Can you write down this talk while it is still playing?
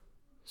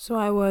So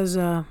I was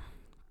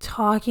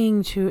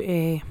talking to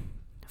a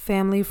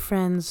family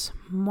friend's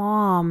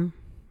mom,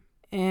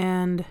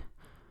 and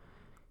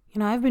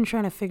I've been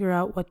trying to figure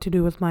out what to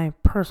do with my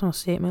personal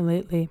statement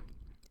lately,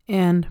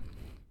 and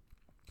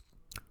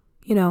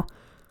you know,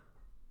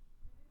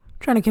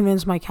 trying to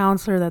convince my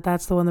counselor that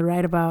that's the one to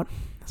write about.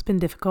 It's been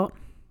difficult,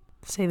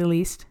 to say the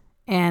least,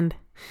 and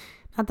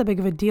not that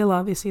big of a deal.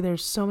 Obviously,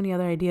 there's so many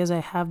other ideas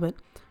I have, but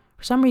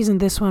for some reason,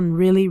 this one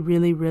really,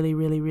 really, really,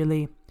 really,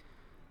 really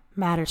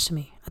matters to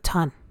me a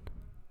ton.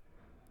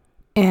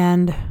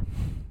 And I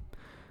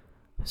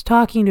was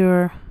talking to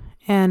her,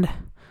 and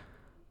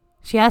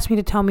she asked me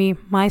to tell me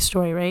my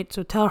story, right?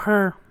 So tell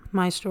her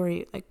my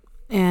story.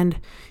 And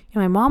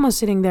my mom was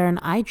sitting there, and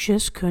I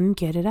just couldn't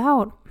get it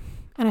out.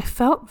 And I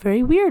felt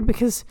very weird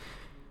because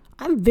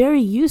I'm very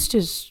used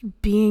to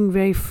being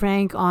very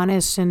frank,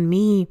 honest, and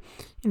me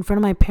in front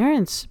of my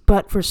parents.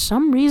 But for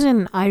some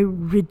reason, I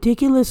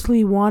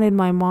ridiculously wanted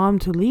my mom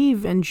to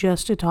leave and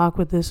just to talk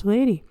with this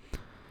lady.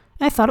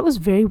 And I thought it was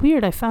very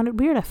weird. I found it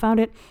weird. I found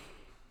it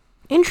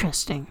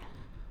interesting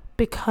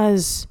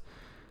because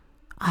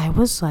I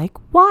was like,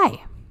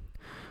 why?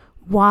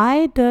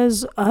 Why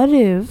does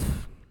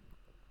Ariv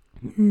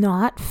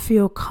not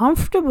feel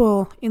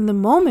comfortable in the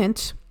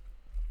moment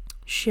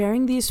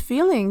sharing these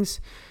feelings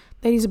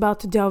that he's about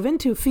to delve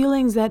into?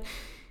 Feelings that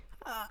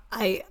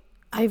I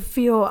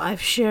feel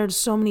I've shared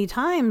so many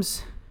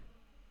times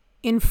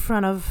in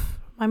front of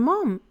my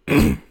mom.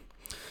 And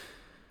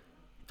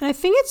I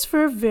think it's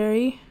for a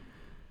very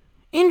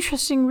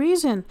interesting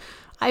reason.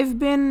 I've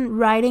been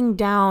writing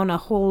down a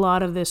whole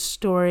lot of this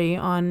story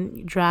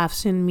on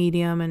drafts in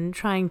Medium and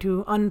trying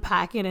to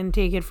unpack it and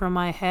take it from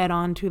my head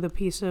onto the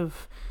piece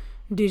of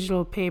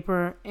digital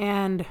paper.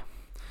 And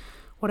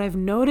what I've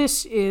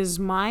noticed is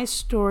my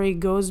story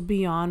goes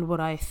beyond what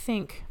I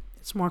think.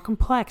 It's more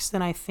complex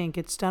than I think.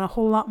 It's done a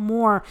whole lot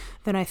more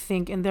than I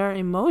think. And there are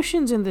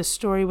emotions in this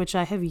story which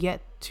I have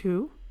yet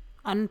to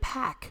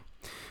unpack,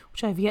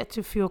 which I've yet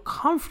to feel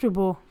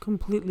comfortable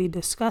completely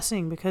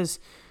discussing, because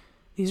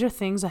these are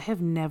things I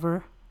have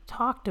never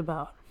talked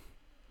about.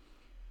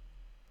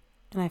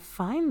 And I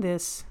find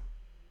this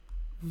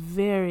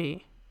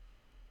very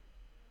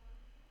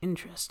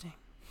interesting.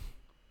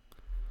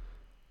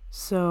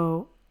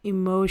 So,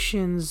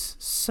 emotions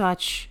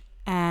such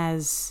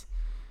as,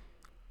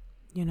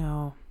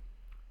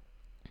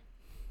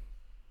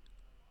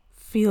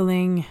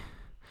 feeling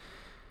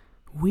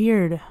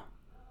weird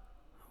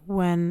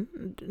when,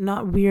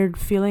 not weird,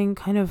 feeling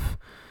kind of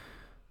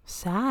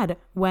sad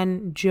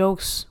when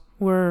jokes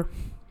were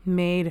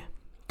made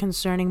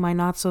concerning my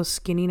not so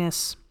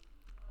skinniness.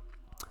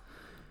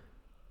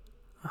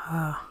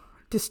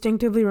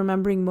 Distinctively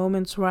remembering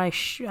moments where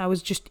I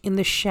was just in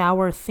the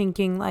shower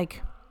thinking,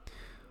 like,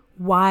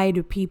 why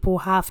do people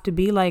have to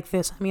be like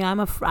this? I mean,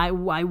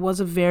 I was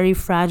a very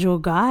fragile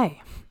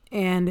guy,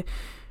 and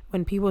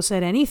when people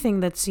said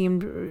anything that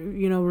seemed,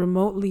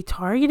 remotely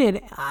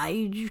targeted,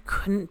 I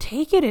couldn't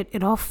take it.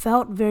 It all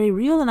felt very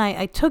real, and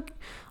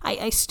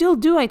I still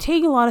do. I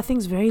take a lot of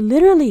things very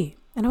literally,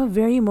 and I'm a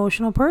very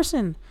emotional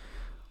person.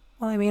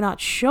 While I may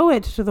not show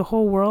it to the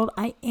whole world,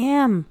 I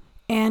am.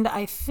 And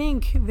I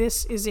think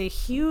this is a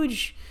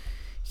huge,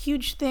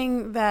 huge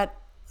thing that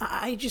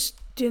I just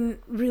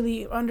didn't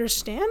really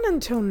understand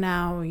until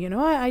now.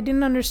 I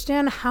didn't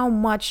understand how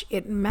much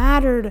it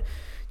mattered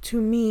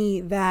to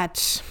me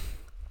that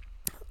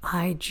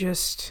I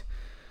just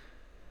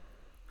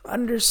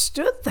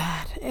understood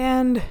that.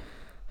 And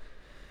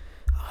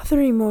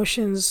other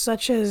emotions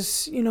such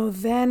as,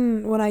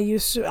 then when I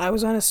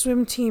was on a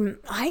swim team,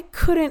 I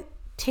couldn't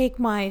take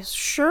my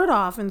shirt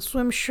off and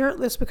swim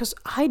shirtless because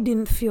I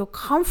didn't feel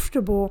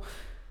comfortable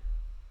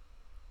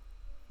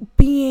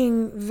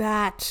being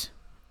that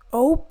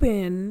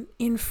open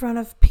in front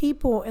of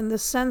people, in the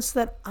sense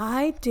that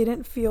I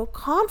didn't feel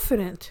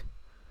confident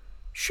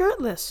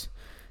shirtless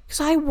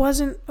because I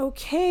wasn't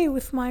okay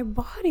with my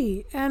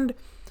body. And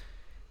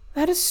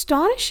that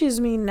astonishes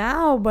me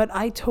now, but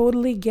I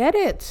totally get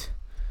it.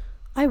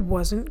 I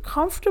wasn't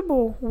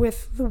comfortable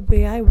with the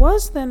way I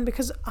was then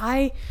because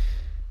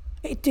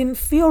it didn't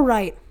feel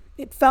right.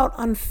 It felt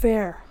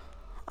unfair.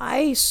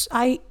 I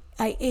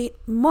ate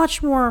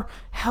much more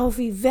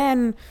healthy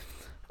then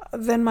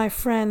than my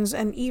friends,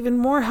 and even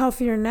more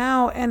healthier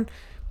now. And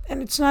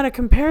it's not a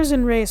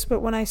comparison race,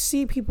 but when I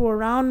see people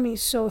around me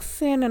so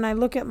thin and I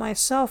look at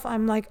myself,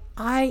 I'm like,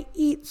 I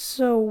eat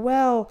so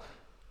well.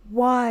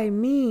 Why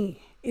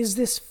me? Is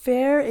this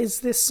fair? Is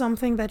this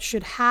something that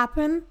should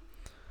happen?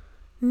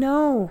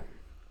 No.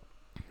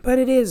 But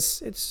it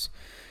is. It's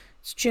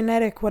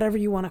genetic, whatever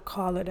you want to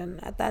call it.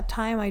 And at that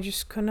time, I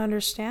just couldn't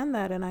understand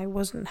that, and I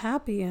wasn't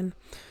happy. And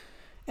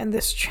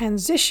this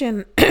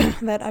transition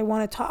that I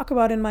want to talk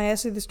about in my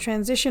essay, this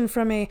transition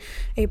from a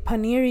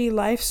paneer-y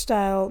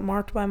lifestyle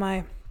marked by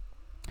my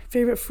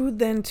favorite food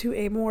then to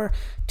a more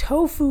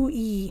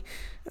tofu-y,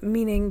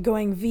 meaning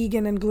going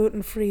vegan and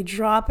gluten-free,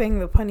 dropping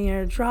the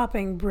paneer,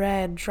 dropping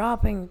bread,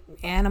 dropping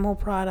animal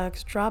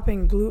products,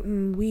 dropping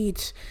gluten,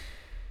 wheat.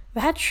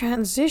 That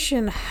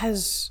transition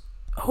has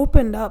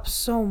opened up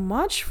so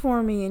much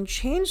for me and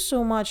changed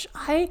so much.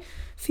 I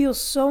feel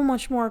so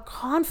much more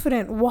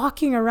confident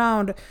walking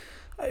around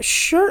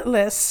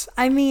shirtless.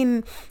 I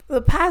mean,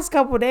 the past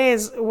couple of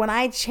days when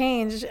I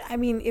changed, I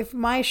mean, if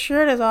my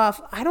shirt is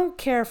off, I don't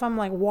care if I'm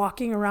like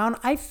walking around.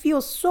 I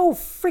feel so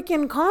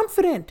freaking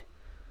confident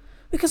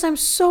because I'm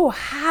so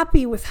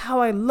happy with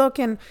how I look,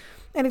 and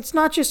it's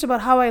not just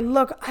about how I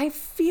look. I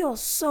feel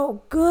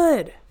so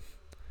good.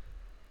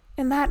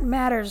 And that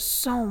matters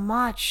so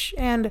much.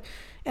 And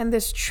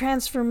this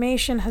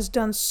transformation has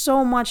done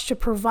so much to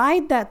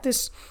provide that.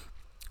 This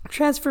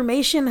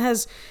transformation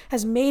has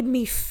made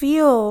me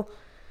feel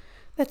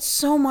that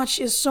so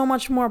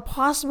much more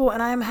possible,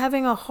 and I'm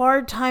having a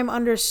hard time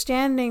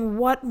understanding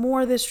what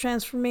more this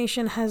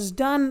transformation has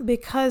done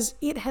because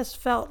it has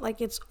felt like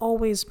it's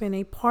always been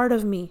a part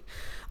of me.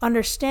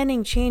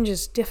 Understanding change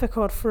is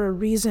difficult for a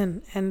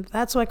reason, and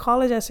that's why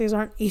college essays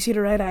aren't easy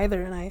to write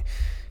either, and I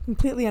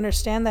completely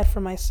understand that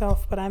for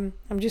myself. But I'm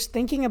just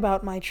thinking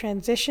about my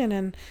transition,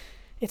 and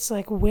it's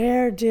like,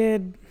 where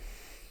did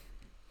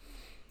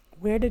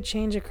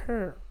change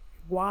occur?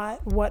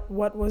 What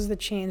was the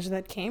change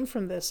that came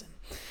from this?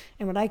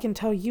 And what I can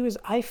tell you is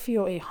I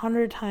feel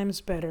 100 times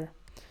better,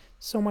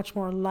 so much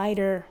more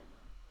lighter,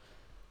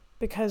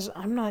 because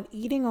I'm not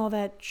eating all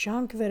that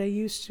junk that I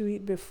used to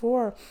eat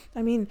before.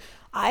 I mean,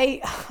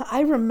 I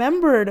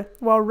remembered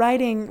while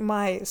writing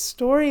my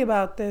story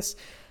about this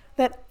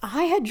that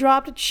I had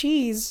dropped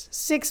cheese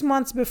 6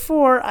 months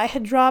before. I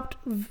had dropped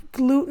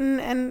gluten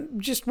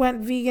and just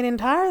went vegan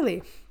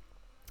entirely.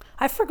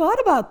 I forgot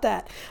about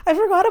that. I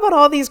forgot about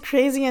all these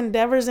crazy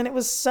endeavors, and it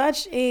was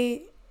such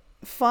a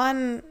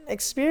fun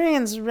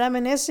experience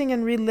reminiscing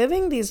and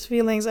reliving these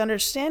feelings,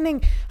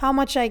 understanding how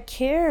much I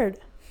cared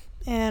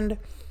and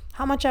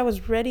how much I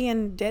was ready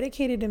and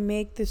dedicated to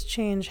make this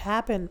change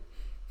happen.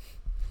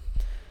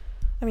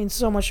 I mean,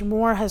 so much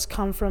more has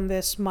come from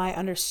this. My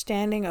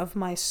understanding of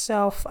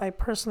myself. I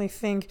personally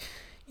think,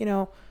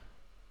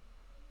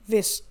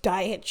 this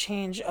diet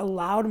change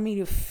allowed me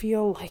to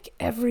feel like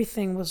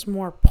everything was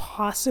more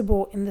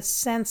possible, in the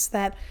sense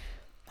that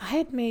I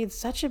had made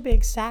such a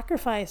big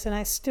sacrifice and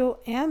I still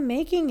am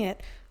making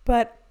it,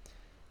 but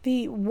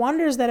the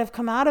wonders that have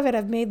come out of it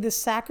have made this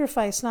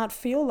sacrifice not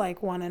feel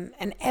like one.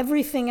 And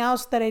everything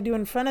else that I do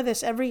in front of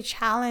this, every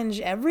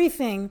challenge,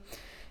 everything,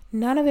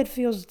 none of it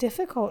feels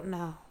difficult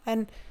now.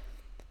 And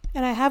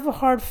I have a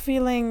hard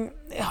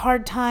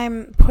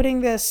time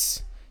putting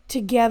this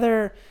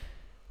together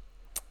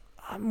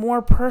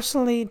more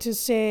personally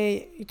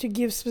to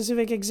give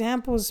specific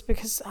examples,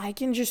 because I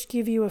can just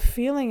give you a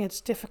feeling.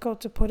 It's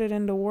difficult to put it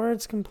into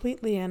words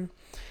completely, and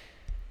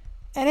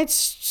it's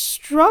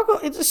struggling.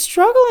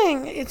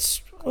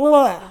 It's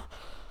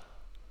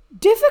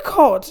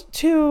difficult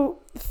to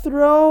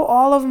throw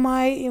all of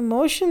my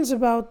emotions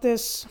about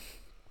this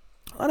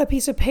on a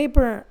piece of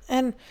paper,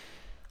 and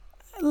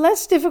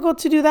less difficult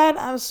to do that.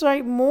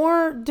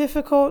 More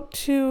difficult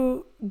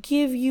to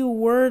give you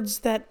words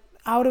that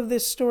out of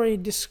this story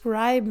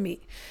describe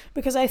me,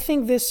 because I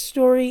think this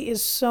story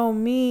is so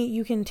me.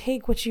 You can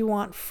take what you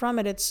want from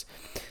it. It's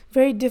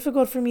very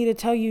difficult for me to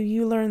tell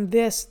you learn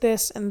this,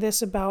 and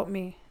this about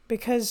me,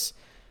 because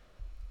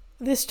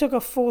this took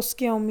a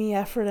full-scale me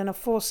effort and a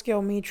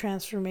full-scale me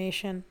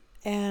transformation,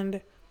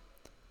 and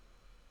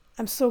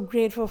I'm so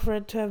grateful for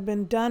it to have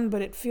been done,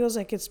 but it feels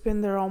like it's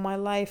been there all my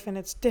life, and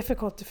it's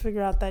difficult to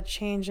figure out that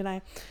change, and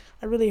I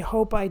really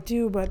hope I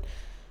do. But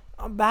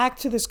back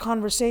to this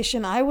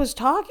conversation, I was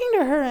talking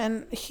to her,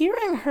 and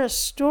hearing her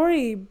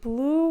story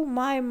blew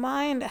my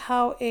mind,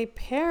 how a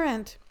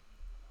parent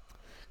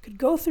could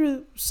go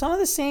through some of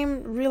the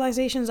same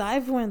realizations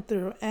I've went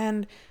through.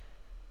 And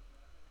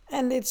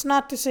it's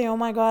not to say, oh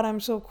my God,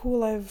 I'm so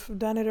cool, I've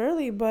done it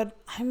early, but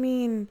I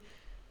mean,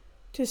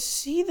 to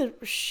see the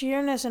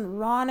sheerness and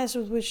rawness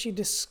with which she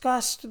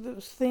discussed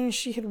the things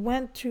she had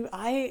went through,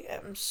 I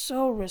am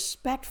so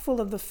respectful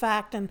of the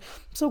fact, and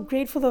so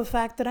grateful of the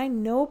fact that I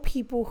know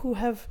people who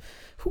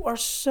are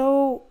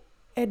so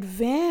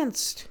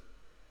advanced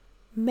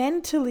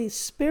mentally,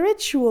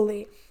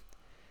 spiritually.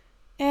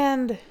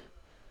 And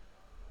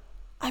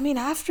I mean,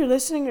 after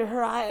listening to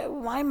her,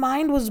 my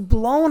mind was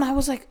blown. I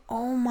was like,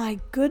 oh my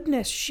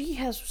goodness, she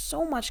has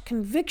so much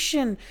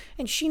conviction,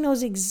 and she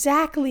knows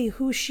exactly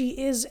who she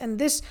is. And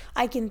this,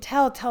 I can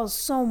tell, tells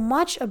so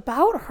much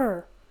about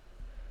her.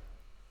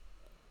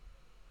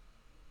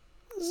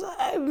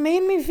 It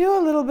made me feel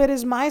a little bit,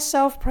 is my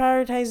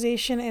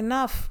self-prioritization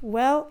enough?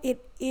 Well,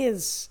 it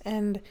is.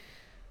 And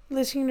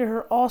listening to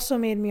her also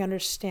made me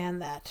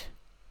understand that.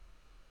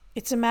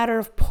 It's a matter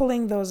of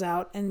pulling those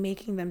out and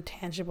making them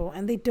tangible.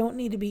 And they don't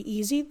need to be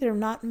easy. They're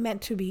not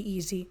meant to be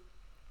easy.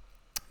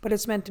 But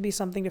it's meant to be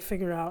something to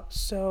figure out.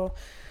 So,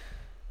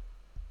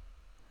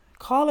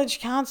 college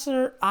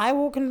counselor, I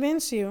will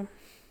convince you.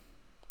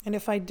 And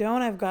if I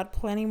don't, I've got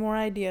plenty more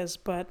ideas.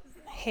 But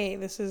hey,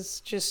 this is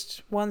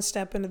just one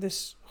step into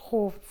this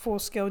whole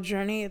full-scale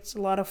journey. It's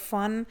a lot of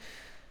fun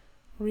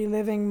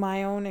reliving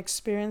my own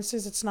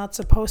experiences. It's not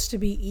supposed to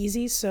be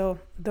easy. So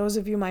those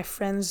of you, my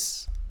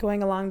friends,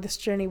 going along this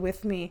journey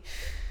with me,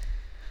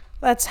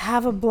 Let's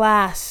have a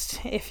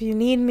blast. If you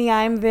need me,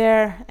 I'm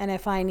there. And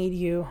if I need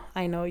you,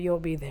 I know you'll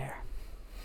be there.